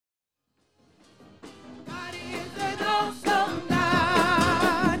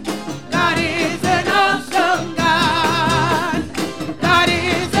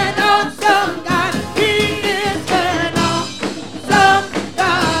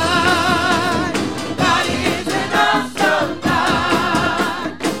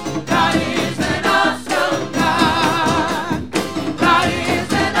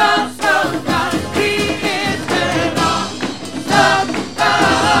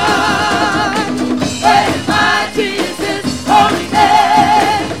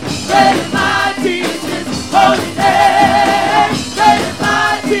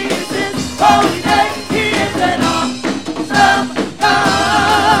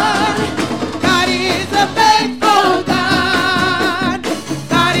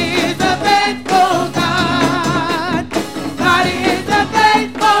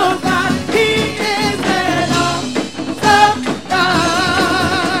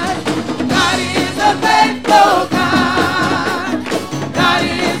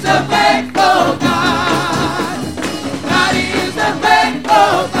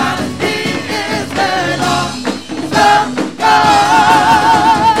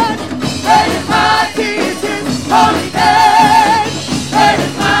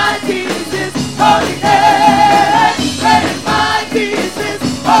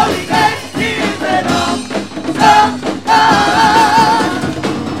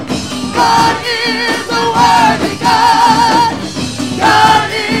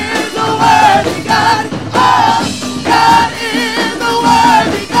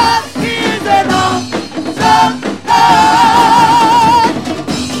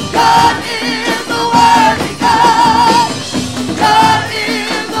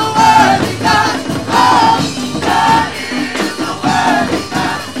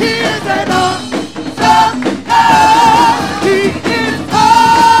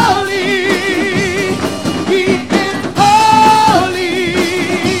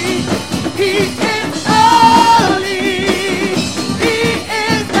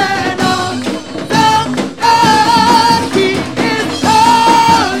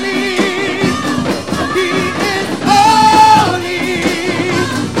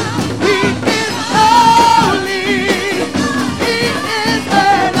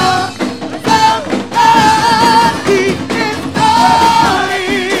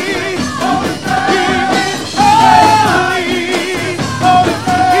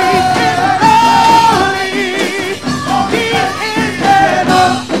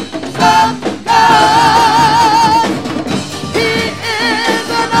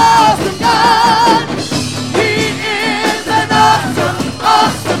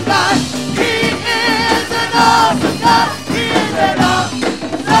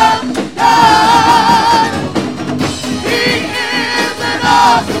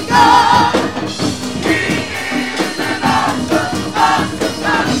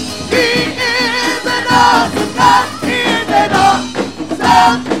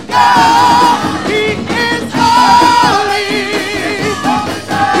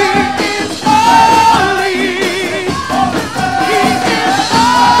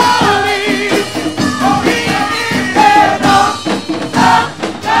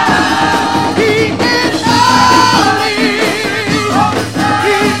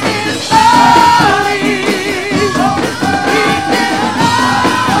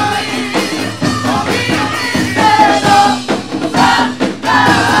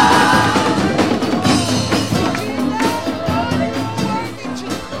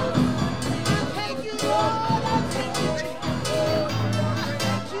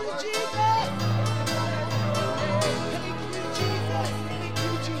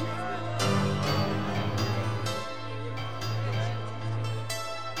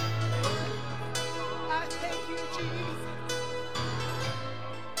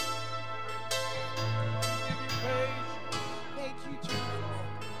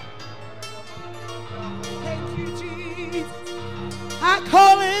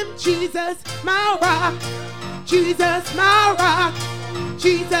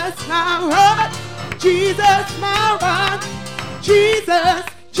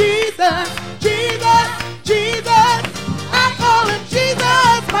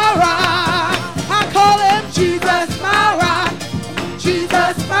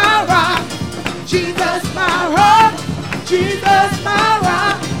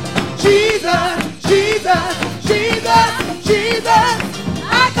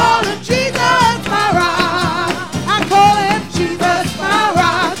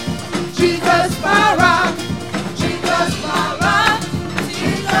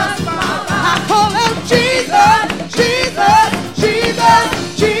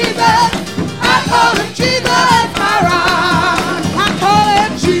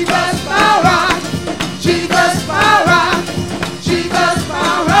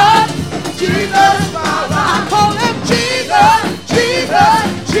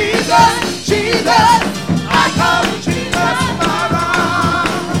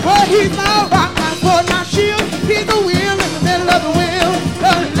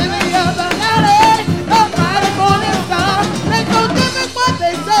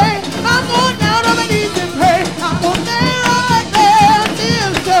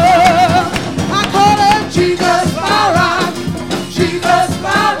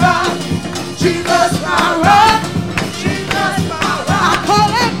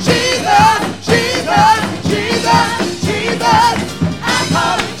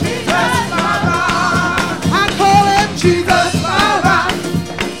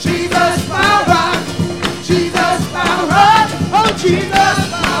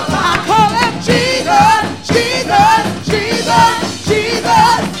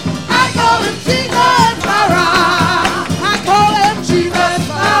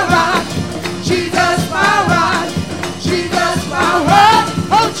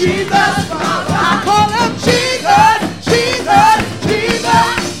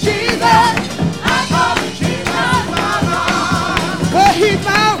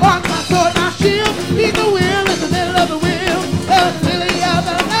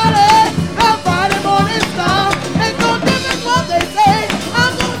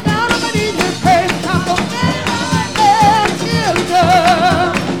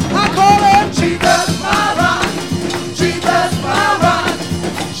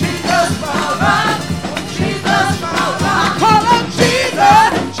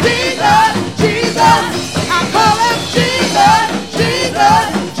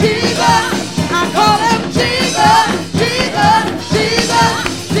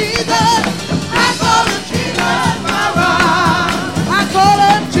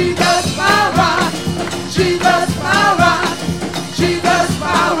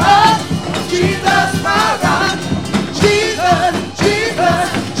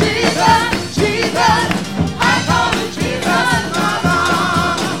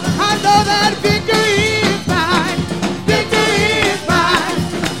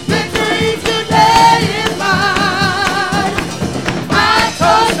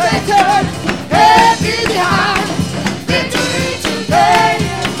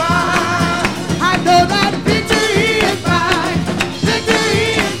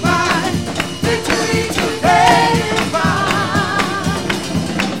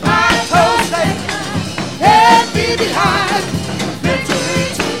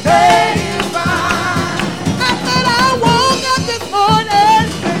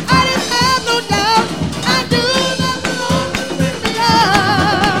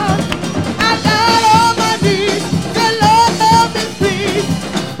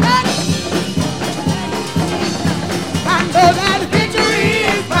know that victory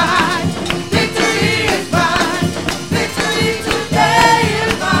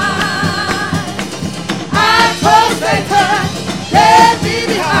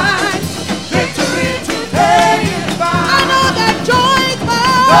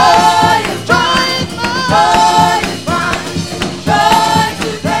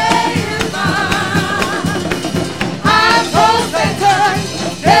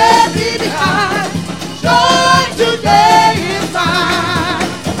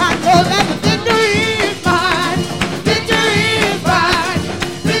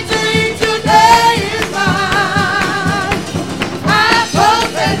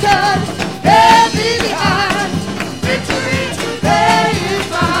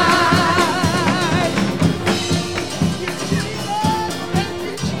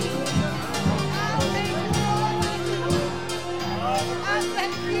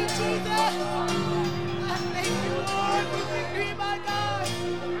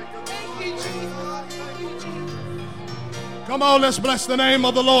Come on, let's bless the name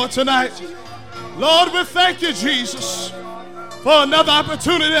of the Lord tonight. Lord, we thank you, Jesus, for another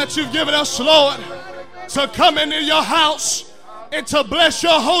opportunity that you've given us, Lord, to come into your house and to bless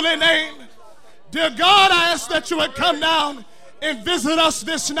your holy name. Dear God, I ask that you would come down and visit us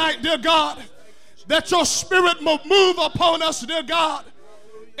this night, dear God, that your spirit will move upon us, dear God,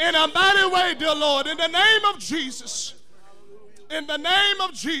 in a mighty way, dear Lord, in the name of Jesus. In the name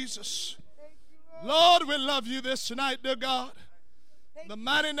of Jesus. Lord, we love you this night, dear God. In the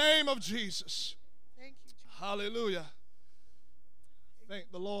mighty name of Jesus. Hallelujah.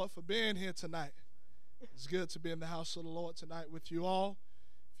 Thank the Lord for being here tonight. It's good to be in the house of the Lord tonight with you all.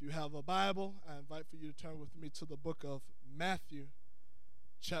 If you have a Bible, I invite for you to turn with me to the book of Matthew,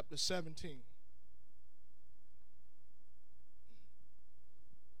 chapter 17.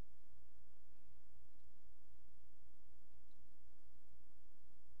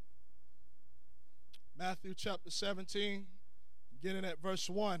 Matthew chapter 17, beginning at verse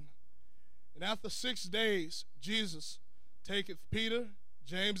 1. And after 6 days, Jesus taketh Peter,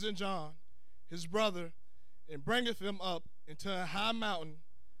 James, and John, his brother, and bringeth them up into a high mountain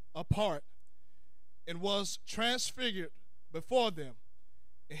apart, and was transfigured before them.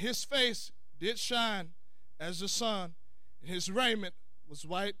 And his face did shine as the sun, and his raiment was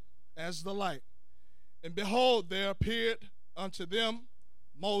white as the light. And behold, there appeared unto them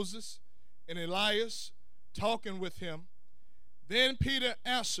Moses and Elias talking with him. Then Peter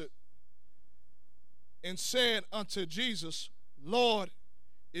answered and said unto Jesus, Lord,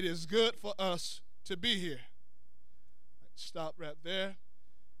 it is good for us to be here. Stop right there.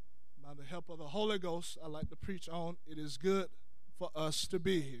 By the help of the Holy Ghost, I'd like to preach on it is good for us to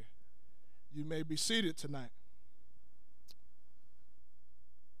be here. You may be seated tonight.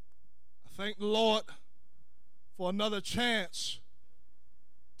 I thank the Lord for another chance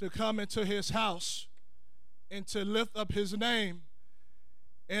to come into his house and to lift up his name.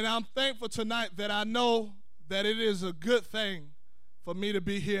 And I'm thankful tonight that I know that it is a good thing for me to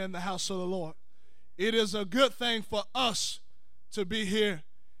be here in the house of the Lord. It is a good thing for us to be here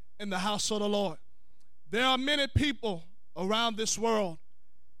in the house of the Lord. There are many people around this world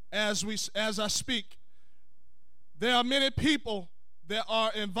as I speak. There are many people that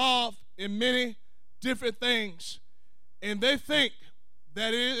are involved in many different things, and they think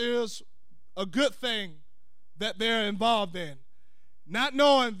that it is a good thing that they're involved in, not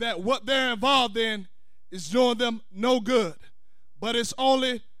knowing that what they're involved in is doing them no good, but it's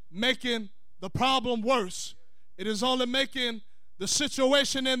only making the problem worse. It is only making the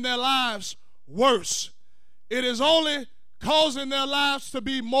situation in their lives worse. It is only causing their lives to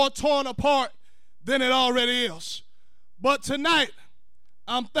be more torn apart than it already is. But tonight,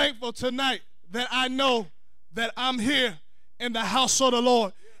 I'm thankful tonight that I know that I'm here in the house of the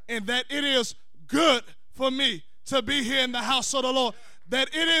Lord, and that it is good for me to be here in the house of the Lord, that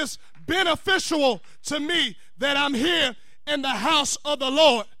it is beneficial to me that I'm here in the house of the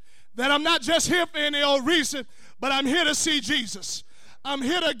Lord, that I'm not just here for any old reason, but I'm here to see Jesus. I'm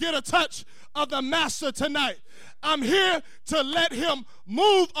here to get a touch of the Master tonight. I'm here to let him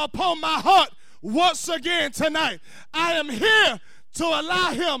move upon my heart once again tonight. I am here to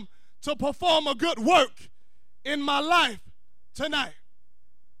allow him to perform a good work in my life tonight.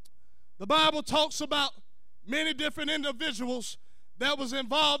 The Bible talks about many different individuals that was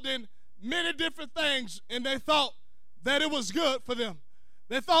involved in many different things, and they thought that it was good for them.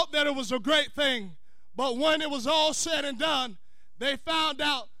 They thought that it was a great thing, but when it was all said and done, they found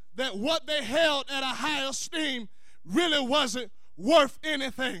out that what they held at a high esteem really wasn't worth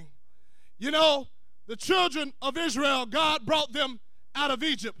anything. You know, the children of Israel, God brought them out of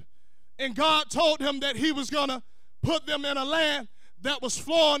Egypt, and God told him that he was going to put them in a land that was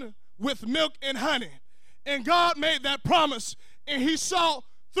flowing with milk and honey. And God made that promise, and he saw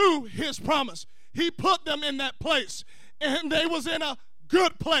through his promise. He put them in that place, and they was in a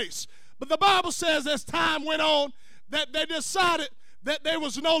good place. But the Bible says as time went on that they decided that they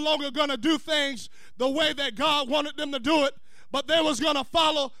was no longer going to do things the way that God wanted them to do it, but they was going to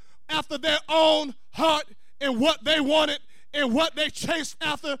follow after their own heart and what they wanted and what they chased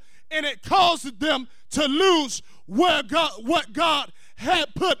after, and it caused them to lose what God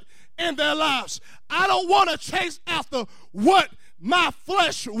had put in their lives. I don't want to chase after what my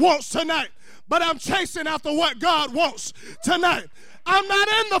flesh wants tonight, but I'm chasing after what God wants tonight. I'm not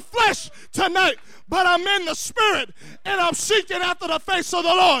in the flesh tonight, but I'm in the spirit, and I'm seeking after the face of the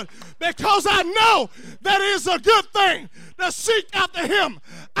Lord, because I know that it is a good thing to seek after him.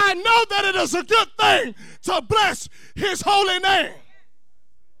 I know that it is a good thing to bless his holy name.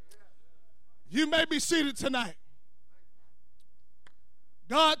 You may be seated tonight.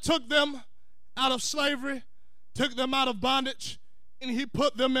 God took them out of slavery. took them out of bondage, and he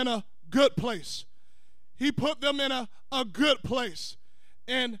put them in a good place. He put them in a good place.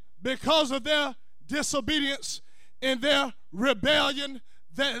 And because of their disobedience and their rebellion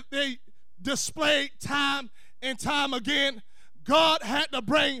that they displayed time and time again, God had to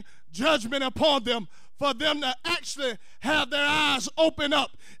bring judgment upon them for them to actually have their eyes open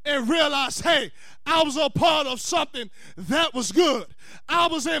up and realize, hey, I was a part of something that was good. I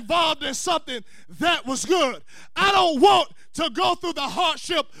was involved in something that was good. I don't want to go through the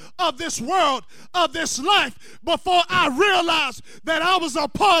hardship of this world, of this life, before I realize that I was a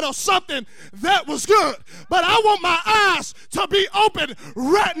part of something that was good. But I want my eyes to be open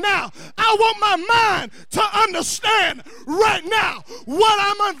right now. I want my mind to understand right now what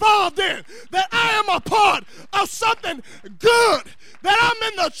I'm involved in, that I am a part of something good, that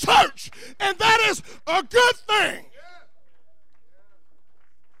I'm in the church, and that is a good thing.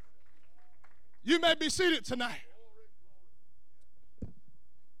 You may be seated tonight.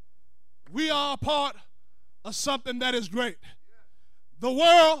 We are a part of something that is great. The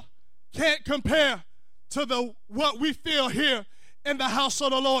world can't compare to what we feel here in the house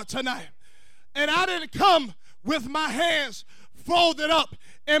of the Lord tonight. And I didn't come with my hands folded up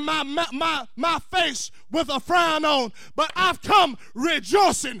and my face with a frown on, but I've come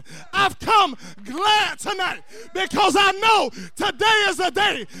rejoicing. I've come glad tonight because I know today is a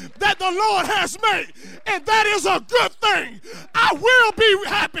day that the Lord has made, and that is a good thing. I will be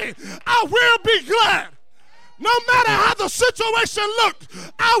happy. I will be glad. No matter how the situation looks,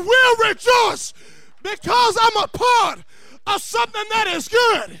 I will rejoice because I'm a part of something that is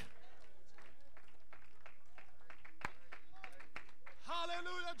good.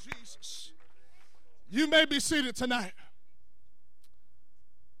 Hallelujah, Jesus. You may be seated tonight.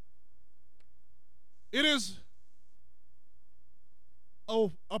 It is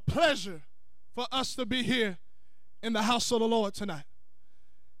a pleasure for us to be here in the house of the Lord tonight.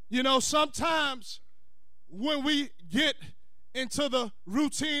 You know, sometimes when we get into the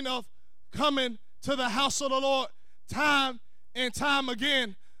routine of coming to the house of the Lord time and time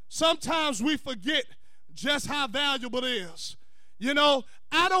again, sometimes we forget just how valuable it is. You know,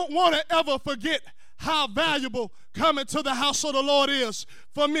 I don't want to ever forget how valuable coming to the house of the Lord is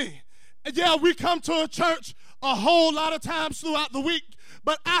for me. And yeah, we come to a church a whole lot of times throughout the week,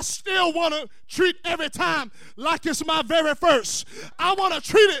 but I still want to treat every time like it's my very first. I want to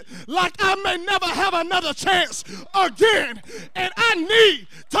treat it like I may never have another chance again. And I need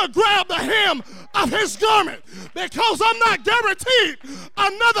to grab the hem of his garment because I'm not guaranteed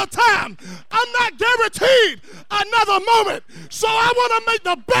another time. I'm not guaranteed another moment. So I want to make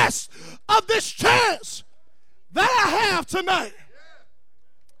the best of this chance that I have tonight.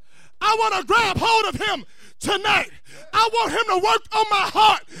 I want to grab hold of him tonight. I want him to work on my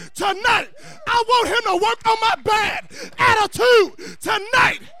heart tonight. I want him to work on my bad attitude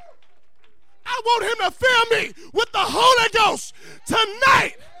tonight. I want him to fill me with the Holy Ghost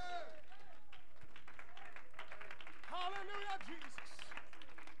tonight. Hallelujah, Jesus.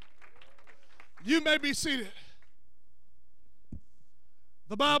 You may be seated.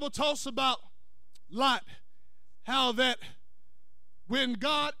 The Bible talks about Lot, how that when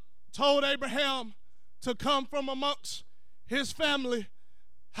God told Abraham to come from amongst his family,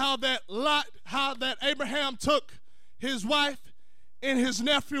 how that Abraham took his wife and his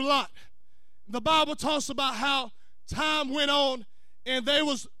nephew Lot. The Bible talks about how time went on and they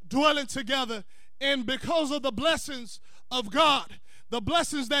was dwelling together, and because of the blessings of God, the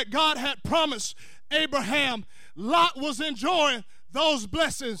blessings that God had promised Abraham, Lot was enjoying those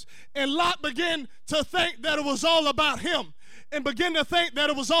blessings, and Lot began to think that it was all about him and began to think that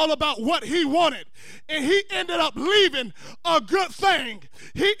it was all about what he wanted. And he ended up leaving a good thing.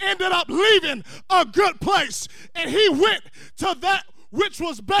 He ended up leaving a good place. And he went to that which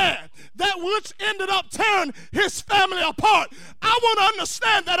was bad, that which ended up tearing his family apart. I want to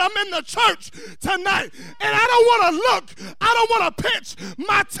understand that I'm in the church tonight, and I don't want to look, I don't want to pitch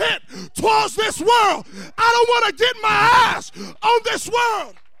my tent towards this world. I don't want to get my eyes on this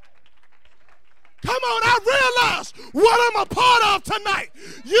world. Come on, I realize what I'm a part of tonight.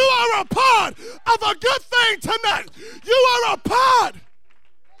 You are a part of a good thing tonight. You are a part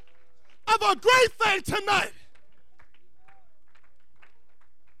of a great thing tonight.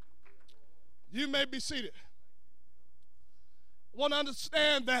 You may be seated. I want to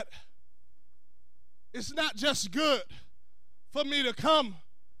understand that it's not just good for me to come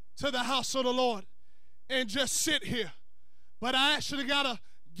to the house of the Lord and just sit here, but I actually got to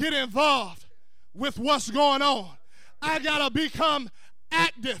get involved with what's going on. I got to become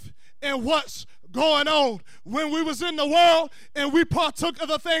active in what's going on. When we was in the world and we partook of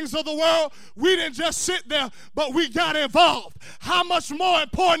the things of the world, we didn't just sit there, but we got involved. How much more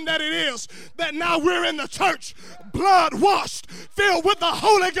important that it is that now we're in the church, blood washed, filled with the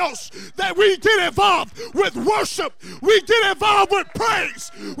Holy Ghost, that we get involved with worship, we get involved with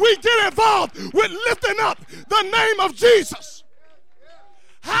praise, we get involved with lifting up the name of Jesus.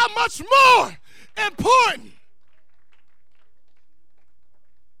 How much more important?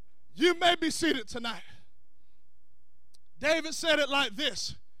 You may be seated tonight. David said it like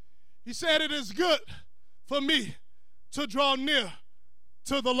this. He said, it is good for me to draw near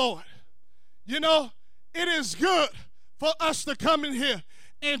to the Lord. You know, it is good for us to come in here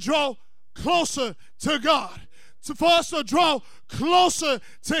and draw closer to God, for us to draw closer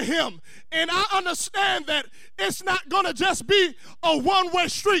to Him. And I understand that it's not going to just be a one-way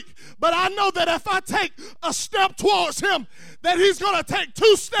street, but I know that if I take a step towards Him, that He's going to take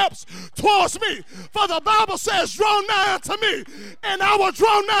 2 steps towards me. For the Bible says, draw nigh unto me, and I will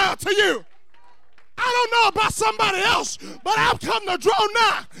draw nigh unto you. I don't know about somebody else, but I've come to draw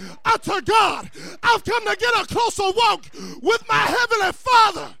nigh unto God. I've come to get a closer walk with my Heavenly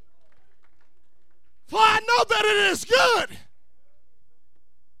Father. For I know that it is good.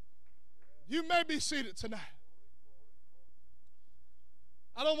 You may be seated tonight.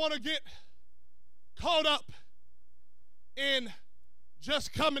 I don't want to get caught up in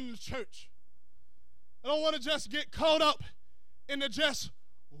just coming to church. I don't want to just get caught up in the just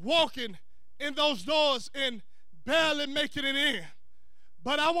walking in those doors and barely making it in.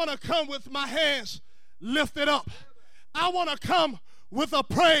 But I want to come with my hands lifted up. I want to come with a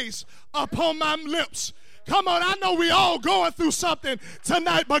praise upon my lips. Come on, I know we all going through something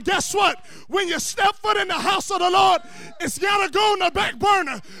tonight, but guess what? When you step foot in the house of the Lord, it's got to go on the back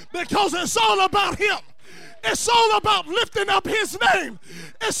burner because it's all about Him. It's all about lifting up His name.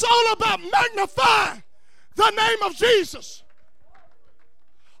 It's all about magnifying the name of Jesus.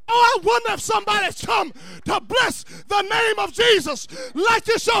 Oh, I wonder if somebody's come to bless the name of Jesus like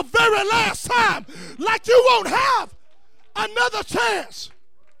it's your very last time, like you won't have another chance.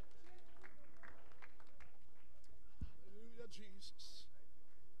 Hallelujah, Jesus.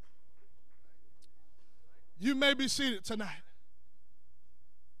 You may be seated tonight.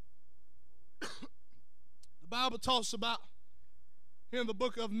 The Bible talks about, in the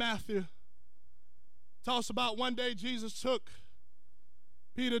book of Matthew, talks about one day Jesus took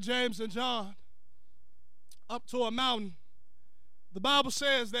Peter, James, and John up to a mountain. The Bible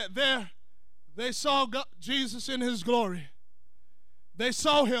says that there they saw God, Jesus in His glory. They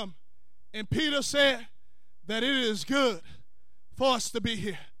saw Him, and Peter said that it is good for us to be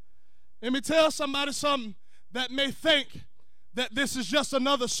here. Let me tell somebody something that may think that this is just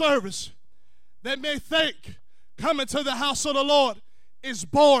another service, that may think coming to the house of the Lord is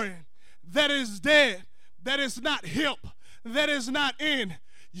boring, that is dead, that is not hip, that is not in.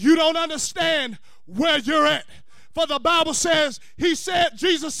 You don't understand where you're at. For the Bible says,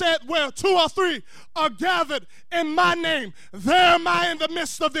 Jesus said, where 2 or 3 are gathered in my name, there am I in the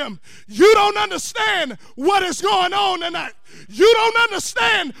midst of them. You don't understand what is going on tonight. You don't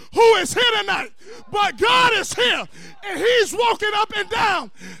understand who is here tonight. But God is here, and He's walking up and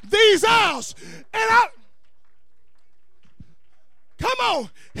down these aisles. And come on,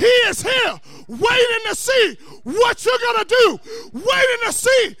 He is here waiting to see what you're going to do, waiting to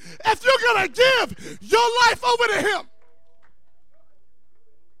see if you're going to give your life over to Him.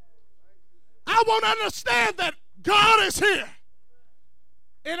 I want to understand that God is here,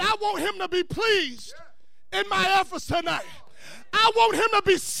 and I want Him to be pleased in my efforts tonight. I want Him to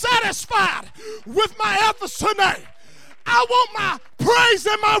be satisfied with my efforts tonight. I want my praise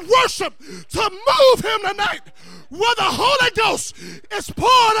and my worship to move Him tonight, where the Holy Ghost is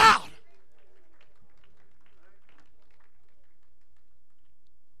poured out.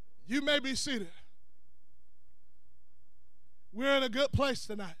 You may be seated. We're in a good place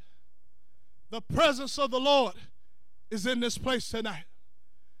tonight. The presence of the Lord is in this place tonight.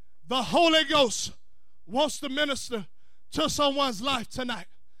 The Holy Ghost wants to minister to someone's life tonight.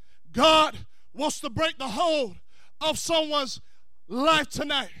 God wants to break the hold of someone's life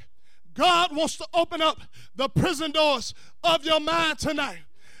tonight. God wants to open up the prison doors of your mind tonight.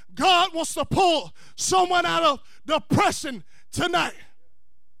 God wants to pull someone out of depression tonight.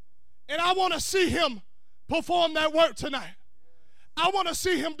 And I want to see Him perform that work tonight. I want to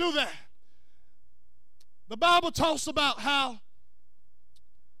see Him do that. The Bible talks about how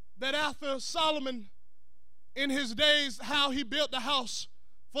that after Solomon in his days, how he built the house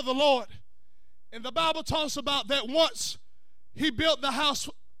for the Lord. And the Bible talks about that once he built the house,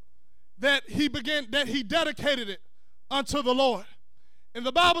 that he dedicated it unto the Lord. And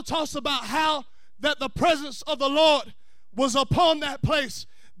the Bible talks about how that the presence of the Lord was upon that place,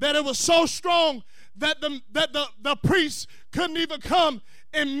 that it was so strong that the priests couldn't even come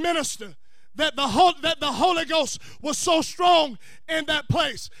and minister, that the Holy Ghost was so strong in that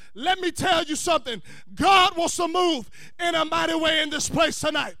place. Let me tell you something. God wants to move in a mighty way in this place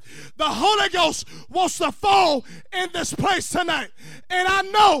tonight. The Holy Ghost wants to fall in this place tonight. And I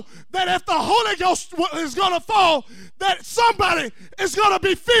know that if the Holy Ghost is going to fall, that somebody is going to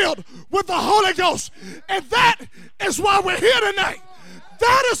be filled with the Holy Ghost. And that is why we're here tonight.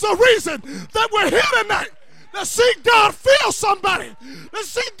 That is the reason that we're here tonight. To see God fill somebody. To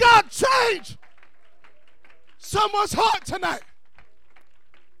see God change someone's heart tonight.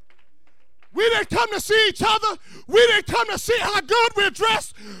 We didn't come to see each other. We didn't come to see how good we're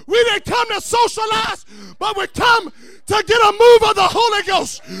dressed. We didn't come to socialize, but we come to get a move of the Holy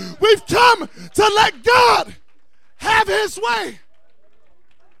Ghost. We've come to let God have his way.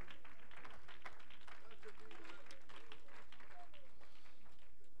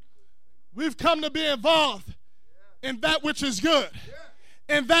 We've come to be involved in that which is good,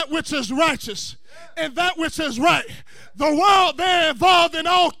 in that which is righteous, in that which is right. The world, they're involved in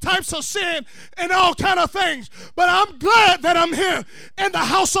all types of sin and all kind of things. But I'm glad that I'm here in the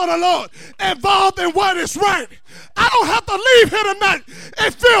house of the Lord, involved in what is right. I don't have to leave here tonight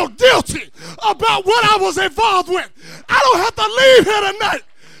and feel guilty about what I was involved with. I don't have to leave here tonight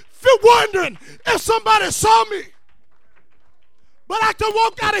wondering if somebody saw me. But I can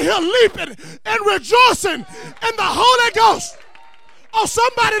walk out of here leaping and rejoicing in the Holy Ghost. Oh,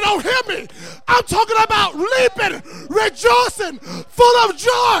 somebody don't hear me. I'm talking about leaping, rejoicing, full of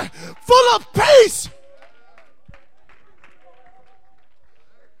joy, full of peace.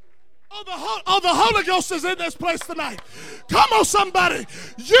 Oh, the Holy Ghost is in this place tonight. Come on, somebody.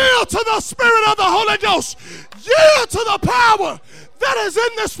 Yield to the Spirit of the Holy Ghost. Yield to the power that is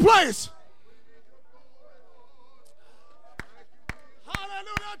in this place.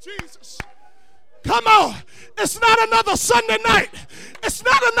 Jesus. Come on. It's not another Sunday night. It's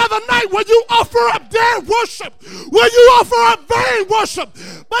not another night where you offer up dead worship, where you offer up vain worship,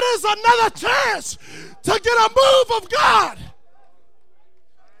 but it's another chance to get a move of God.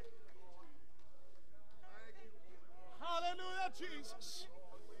 Hallelujah, Jesus.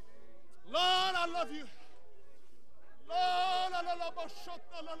 Lord, I love you. Lord, I love you.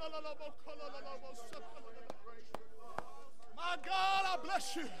 My God, I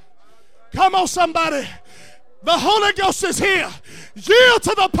bless you. Come on, somebody. The Holy Ghost is here. Yield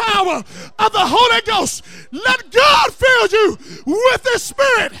to the power of the Holy Ghost. Let God fill you with His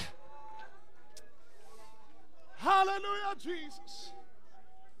Spirit. Hallelujah, Jesus.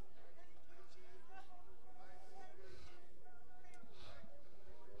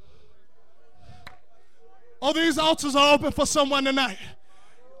 Oh, these altars are open for someone tonight.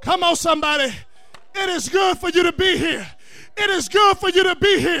 Come on, somebody. It is good for you to be here. It is good for you to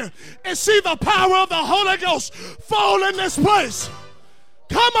be here and see the power of the Holy Ghost fall in this place.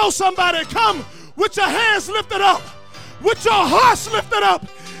 Come on, somebody. Come with your hands lifted up, with your hearts lifted up,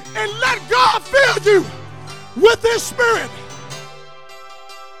 and let God fill you with His Spirit.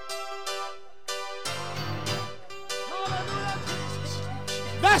 Hallelujah, Jesus.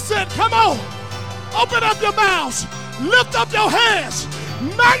 That's it. Come on. Open up your mouths. Lift up your hands.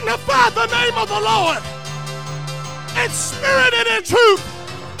 Magnify the name of the Lord. In spirit and in truth.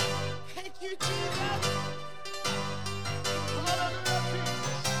 Thank you, Jesus.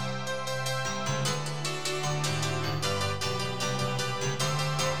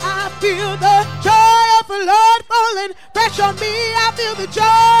 I feel the joy of the Lord falling fresh on me. I feel the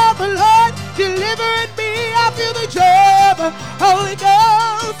joy of the Lord delivering me. I feel the joy of the Holy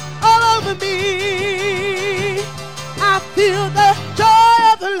Ghost all over me. I feel the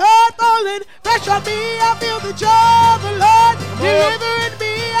joy of the Lord falling fresh on me. I feel the joy of the Lord delivering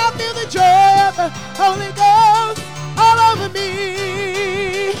me. I feel the joy of the Holy Ghost all over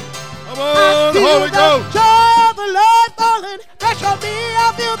me. Come on, Holy Ghost. Joy of the Lord falling fresh on me.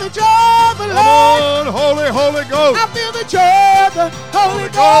 I feel the joy of the Lord. Come on, Holy Ghost. I feel the joy of the Holy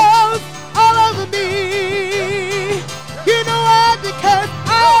Ghost all over me. You know why? Because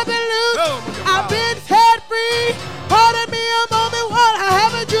I've been loose. I've been set free. Pardon me a moment while I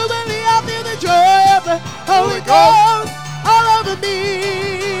have a jubilee. I feel the joy of the Holy Ghost all over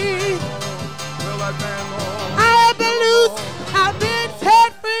me. I have been loose. I've been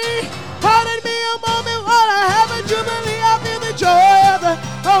set free. Pardon me a moment while I have a jubilee. I feel the joy of the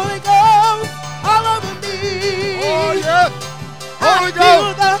Holy Ghost all over me. Oh, yes. Holy I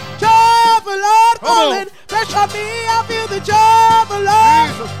feel Ghost. the joy of the Lord falling fresh on me. I feel the joy of the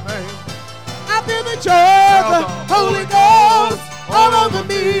Lord. Jesus' name. I feel the joy of the Holy Ghost all over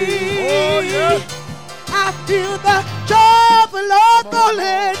me. Oh, yes. feel the joy of the Lord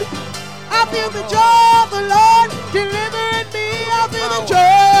falling. I feel the joy of the Lord delivering me. I feel the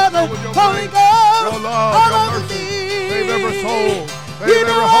joy of the Holy Ghost all over me. Save every soul. Save You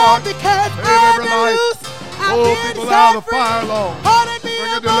know every why? heart. Because Save I've every been life. loose. I've Pull been people out set of free. fire, Lord. Pardon me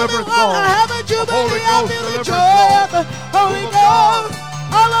Bring a a moment deliverance, while Lord. I have a Holy jubilee. I Ghost feel the deliverance, joy Lord. of the Holy Move of God. Ghost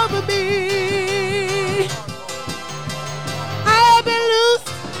all over me. I have been loose.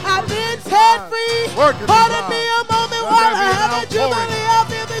 I've been set free. Working Pardon inside. me a moment Let while there I be an have a outpouring. jubilee. I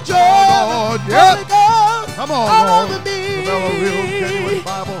feel the joy Come on, of Lord. the Yes. Holy Ghost Come on, all Lord. over me. Develop a real, genuine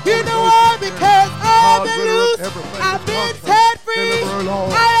Bible. You Holy know Ghost why? experience. Because I've been Literate loose. everything I've that's been contrary. set free. Deliver her,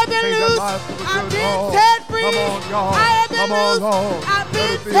 Lord. I have been Change that loose. life for the I've good, been Lord. set free. Come on, God. I have been Come on, loose. Lord. I've Let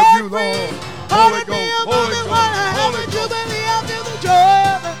been it be of set you, free. Lord. Holy Holy Ghost, Ghost, Holy Holy Ghost, Ghost, Holy Ghost. jubilee. I feel the joy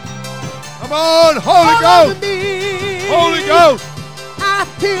of it Come on, Holy all over Ghost. me. Holy Ghost. I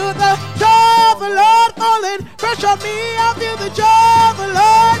feel the joy of the Lord falling fresh on me. I feel the joy of the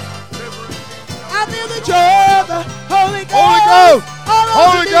Lord. I feel the joy of the Holy Ghost. Holy Ghost. All over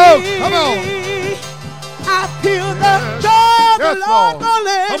Holy me. Ghost. Come on. I feel the joy of the Yes, Lord Lord.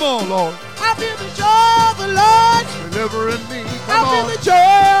 falling. Come on, Lord. I feel the joy of the Lord. Delivering me. I Come feel on. the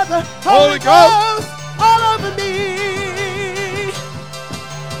joy of the Holy Holy Ghost. Ghost all over me.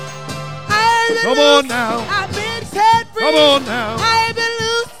 I've been Come loose. on now. I've been set free. Come on now. I've been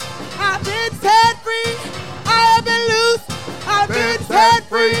loose. I've been set free. I've been loose. I've been set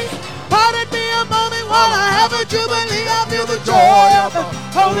free. Pardon me a moment while I have a jubilee. I feel the joy of the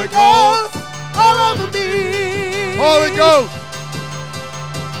Holy Ghost all over me. Holy Ghost.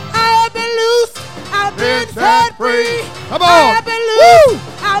 I have been loose. I've been Been set set free. free. Come I on. have been loose. Woo.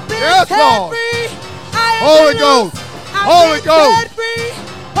 I've been Yes, set Lord. free. I have Holy been Ghost. loose. I've Holy been Ghost. set free.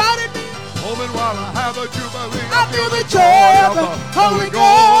 Pardon me. Moment while I have a jubilee. I feel the joy of the Holy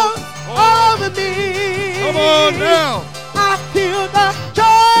Ghost all over me. Come on now. I feel the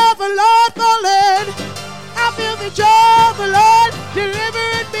joy of the Lord falling. I feel the joy of the Lord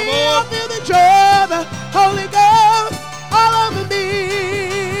delivering me. Come on. I feel the joy of the Holy Ghost all over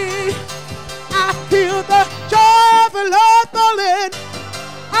me. I feel the joy of the Lord falling.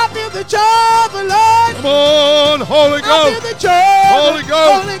 I feel the joy of the Lord. Come on, Holy I feel Ghost. the joy Holy of the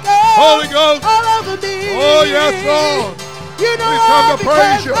Ghost. Holy Ghost Holy Ghost. all over me. Oh, yes, Lord. You know We why? come to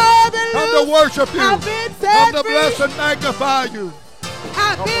praise you. I've been Come to loose. worship you. I've been set Come to free. bless and magnify you.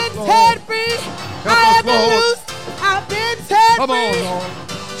 I've Help been us, Lord. set free. Help I us, have been Lord. loose. I've been set Come on, free. Lord.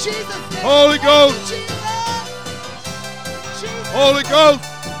 Jesus. name. Holy Thank Ghost. you, Jesus. Jesus. Holy Ghost.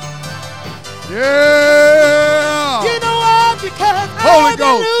 Yeah. You know why? Because Holy I've been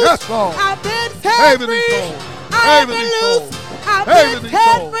Ghost. loose. Yes, Lord. I've been set Haven free. these souls. I have Haven been these loose. souls. I've Haven been these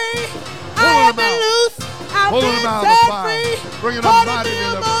set souls. free. I Pulling have them been out. loose. I've Pulling been them out of the set fire. free. Bringing them Pardon mighty me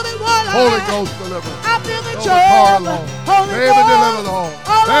a deliverance. moment while Holy I Ghost deliver. I feel the Over joy Tara, of the Lord. Holy Save and deliver, Ghost Lord.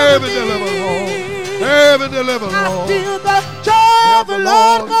 all Save over and deliver, me. Lord. Save and deliver, I Lord. feel the joy Help of the the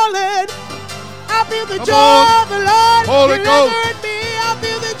Lord Lord. falling. I feel the Come joy on. of the Lord Holy Ghost. delivering me. I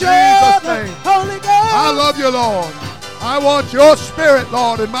feel the joy Jesus' of the name. Holy Ghost. I love you, Lord. I want your spirit,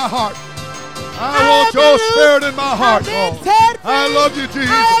 Lord, in my heart. I I want have been your loose. spirit in my heart, I've been Lord. set free. I love you, I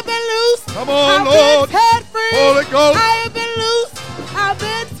Jesus. have been loose. Come on, I've Lord. been set free. Holy Ghost. I have been loose. I've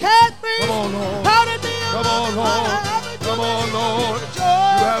been set free. Come on, Lord. Pardon me. Come on, Lord. Come on, Lord.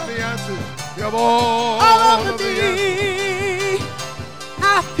 You have the answers. You have all all over of the answers. me.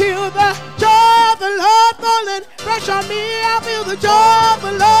 I feel the joy of the Lord falling fresh on me. I feel the joy of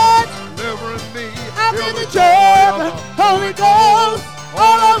the Lord. Delivering me. I feel the joy of the Holy Ghost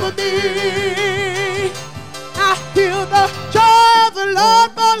all over me. I feel the joy of the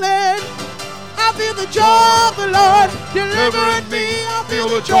Lord falling. I feel the joy of the Lord delivering me. I feel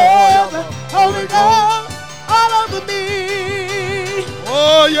the joy of the Holy Ghost all over me.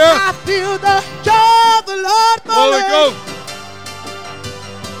 Oh, yes. I feel the joy of the Lord Holy falling. Ghost.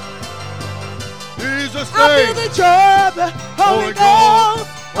 Jesus' I feel name. the joy of the Holy Holy Ghost Ghost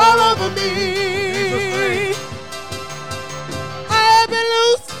all all over over me. Jesus' name. I have been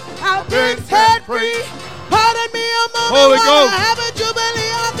loose. I've been Been set set free. free. Pardon me a moment Holy while Ghost. I have a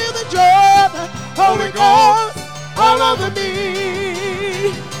jubilee. I feel the joy of the Holy Holy Ghost Ghost all over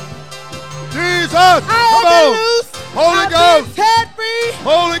me. Jesus. I Come have been on. loose. Holy I've Ghost. been set free.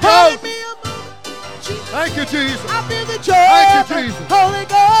 Holy Pardon Ghost. me a moment. Jesus. Thank you, Jesus. I feel the joy Thank you, of the Jesus. Holy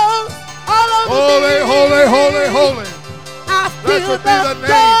Ghost all over Holy, me. holy, holy, holy. I feel Blessed be the the name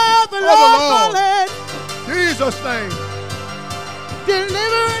joy of the of the Lord Lord. falling. Jesus' name.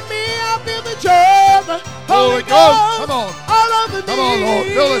 Delivering me, I feel the joy of the Holy Ghost. Ghost Come on. all over me. Come on, Lord.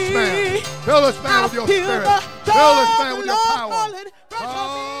 Fill this man. Fill this man I with your feel spirit. the Fill this joy man of with the your Lord power. falling fresh on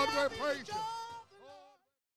me. God, we praise you.